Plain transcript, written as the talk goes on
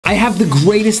I have the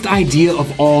greatest idea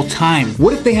of all time.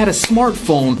 What if they had a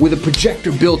smartphone with a projector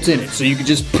built in it, so you could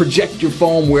just project your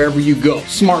phone wherever you go?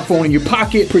 Smartphone in your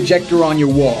pocket, projector on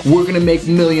your wall. We're gonna make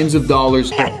millions of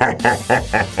dollars. I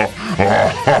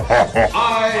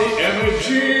am a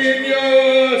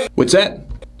genius! What's that?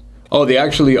 Oh, they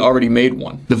actually already made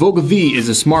one. The Voga V is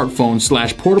a smartphone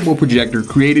 / portable projector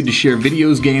created to share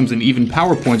videos, games, and even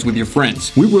PowerPoints with your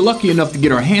friends. We were lucky enough to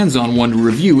get our hands on one to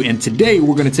review, and today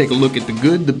we're gonna take a look at the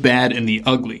good, the bad, and the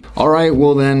ugly. Alright,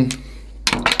 well then,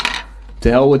 to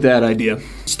hell with that idea.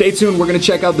 Stay tuned, we're gonna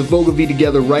check out the Voga V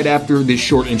together right after this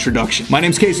short introduction. My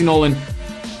name's Casey Nolan.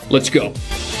 Let's go.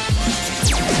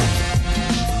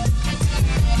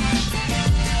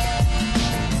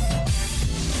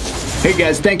 Hey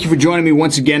guys, thank you for joining me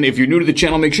once again. If you're new to the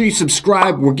channel, make sure you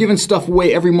subscribe. We're giving stuff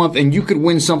away every month, and you could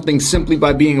win something simply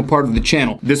by being a part of the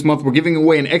channel. This month, we're giving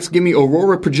away an XGimme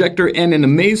Aurora projector and an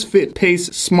Amazfit Pace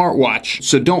smartwatch.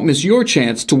 So don't miss your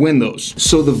chance to win those.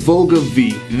 So the Voga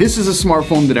V. This is a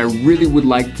smartphone that I really would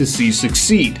like to see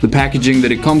succeed. The packaging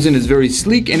that it comes in is very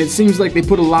sleek, and it seems like they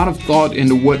put a lot of thought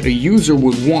into what a user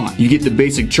would want. You get the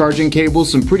basic charging cable,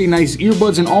 some pretty nice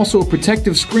earbuds, and also a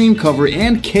protective screen cover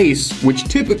and case, which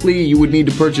typically you would need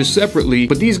to purchase separately,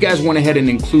 but these guys went ahead and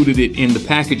included it in the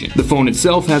packaging. The phone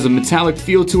itself has a metallic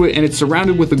feel to it, and it's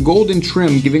surrounded with a golden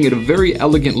trim, giving it a very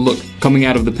elegant look. Coming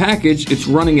out of the package, it's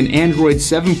running an Android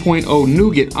 7.0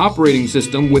 Nougat operating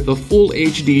system with a full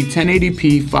HD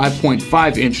 1080p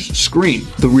 5.5-inch screen.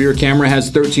 The rear camera has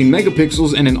 13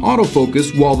 megapixels and an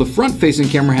autofocus, while the front-facing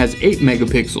camera has 8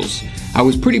 megapixels. I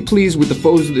was pretty pleased with the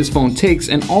photos that this phone takes,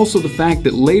 and also the fact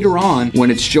that later on, when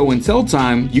it's show and tell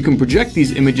time, you can project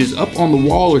these images up on the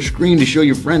wall or screen to show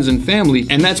your friends and family,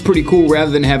 and that's pretty cool. Rather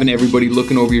than having everybody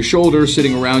looking over your shoulder,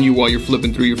 sitting around you while you're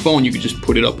flipping through your phone, you can just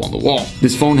put it up on the wall.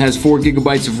 This phone has 4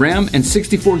 gigabytes of RAM and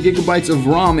 64 gigabytes of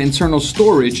ROM internal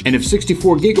storage, and if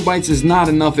 64 gigabytes is not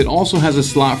enough, it also has a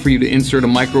slot for you to insert a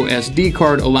micro SD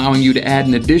card, allowing you to add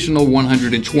an additional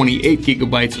 128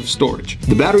 gigabytes of storage.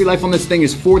 The battery life on this thing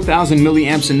is 4,000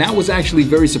 milliamps, and that was actually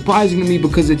very surprising to me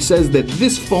because it says that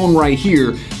this phone right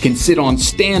here can sit on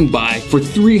standby for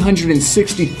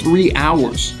 363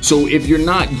 hours. So if you're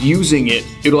not using it,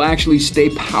 it'll actually stay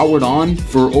powered on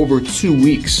for over 2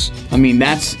 weeks. I mean,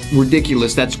 that's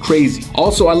ridiculous. That's crazy.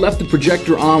 Also, I left the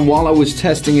projector on while I was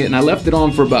testing it, and I left it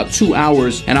on for about 2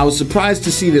 hours, and I was surprised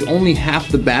to see that only half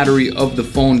the battery of the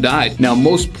phone died. Now,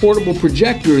 most portable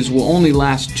projectors will only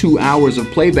last 2 hours of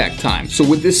playback time. So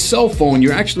with this cell phone,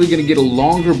 you're actually going to get a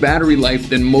longer battery life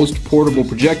than most portable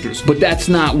projectors. But that's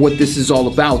not what this is all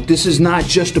about. This is not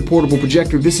just a portable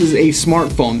projector. This is a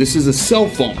smartphone. This is a cell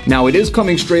phone. Now, it is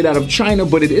coming straight out of China,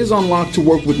 but it is unlocked to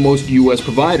work with most US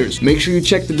providers. Make sure you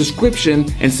check the description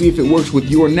and see if it works with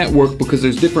your network, because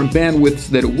there's different bandwidths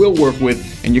that it will work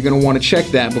with, and you're going to want to check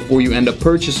that before you end up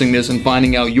purchasing this and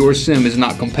finding out your SIM is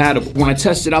not compatible. When I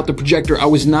tested out the projector, I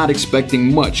was not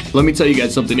expecting much. Let me tell you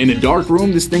guys something. In a dark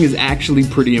room, this thing is actually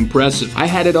pretty impressive. I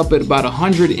had it up at about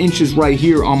 100 inches right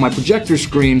here on my projector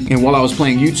screen, and while I was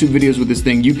playing YouTube videos with this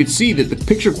thing, you could see that the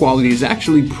picture quality is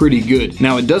actually pretty good.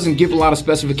 Now, it doesn't give a lot of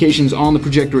specifications on the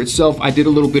projector itself. I did a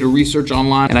little bit of research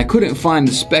online, and I couldn't find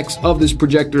the specs of this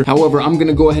projector. However, I'm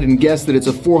gonna go ahead and guess that it's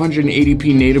a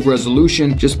 480p native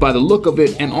resolution just by the look of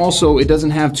it, and also it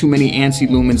doesn't have too many ANSI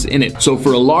lumens in it. So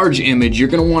for a large image, you're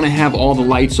gonna wanna have all the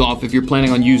lights off if you're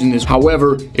planning on using this.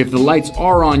 However, if the lights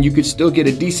are on, you could still get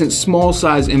a decent small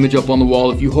size image up on the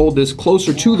wall if you hold this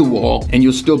closer to the wall, and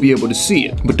you'll still be able to see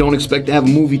it. But don't expect to have a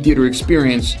movie theater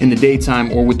experience in the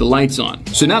daytime or with the lights on.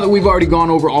 So now that we've already gone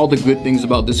over all the good things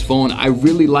about this phone, I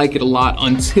really like it a lot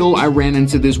until I ran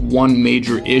into this one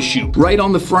major issue. Right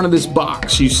on the front of this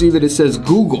box, you see that it says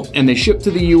Google, and they ship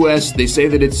to the US. They say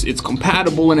that it's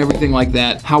compatible and everything like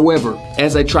that. However,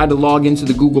 as I tried to log into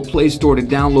the Google Play Store to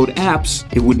download apps,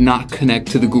 it would not connect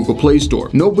to the Google Play Store.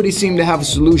 Nobody seemed to have a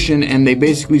solution, and they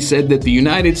basically said that the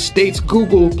United States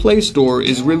Google Play Store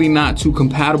is really not too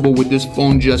compatible with this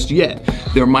phone just yet.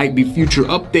 There might be future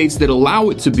updates that allow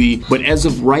it to be, but as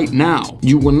of right now,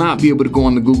 you will not be able to go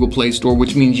on the Google Play Store,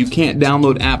 which means you can't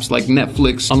download apps like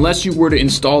Netflix unless you were to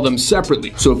install them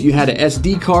separately. So if you had an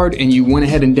SD card and you went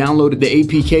ahead and downloaded the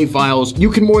APK files, you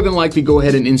can more than likely go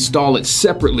ahead and install it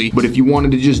separately. But if you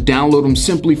wanted to just download them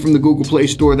simply from the Google Play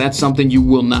Store, that's something you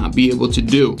will not be able to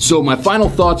do. So my final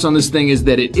thoughts on this thing is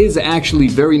that it is actually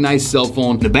a very nice cell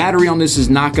phone. The battery on this is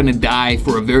not not gonna die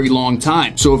for a very long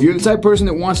time. So if you're the type of person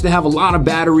that wants to have a lot of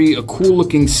battery, a cool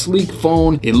looking sleek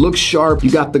phone, it looks sharp,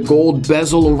 you got the gold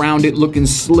bezel around it looking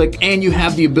slick, and you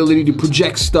have the ability to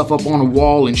project stuff up on a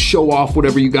wall and show off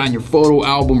whatever you got in your photo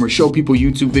album or show people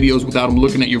YouTube videos without them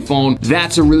looking at your phone,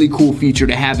 that's a really cool feature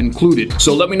to have included.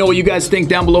 So let me know what you guys think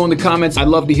down below in the comments. I'd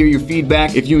love to hear your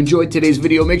feedback. If you enjoyed today's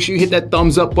video, make sure you hit that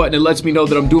thumbs up button. It lets me know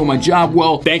that I'm doing my job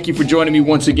well. Thank you for joining me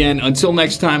once again. Until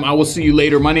next time, I will see you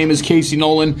later. My name is Casey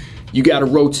Nolan. You gotta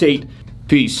rotate.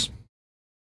 Peace.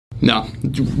 No,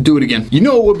 do it again. You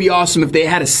know what would be awesome if they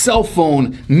had a cell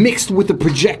phone mixed with a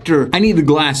projector? I need the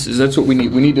glasses. That's what we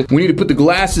need. We need to put the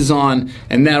glasses on,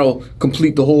 and that'll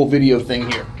complete the whole video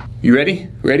thing here. You ready?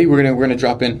 Ready? We're gonna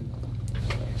drop in.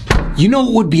 You know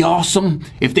what would be awesome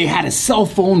if they had a cell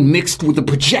phone mixed with a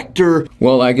projector?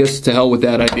 Well, I guess to hell with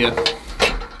that idea.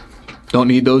 Don't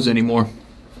need those anymore.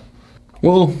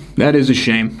 Well, that is a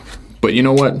shame. But you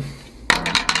know what?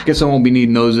 Guess I won't be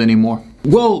needing those anymore.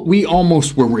 Well, we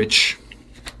almost were rich.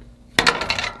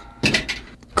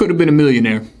 Could have been a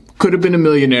millionaire. Could have been a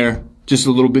millionaire. Just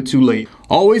a little bit too late.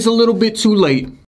 Always a little bit too late.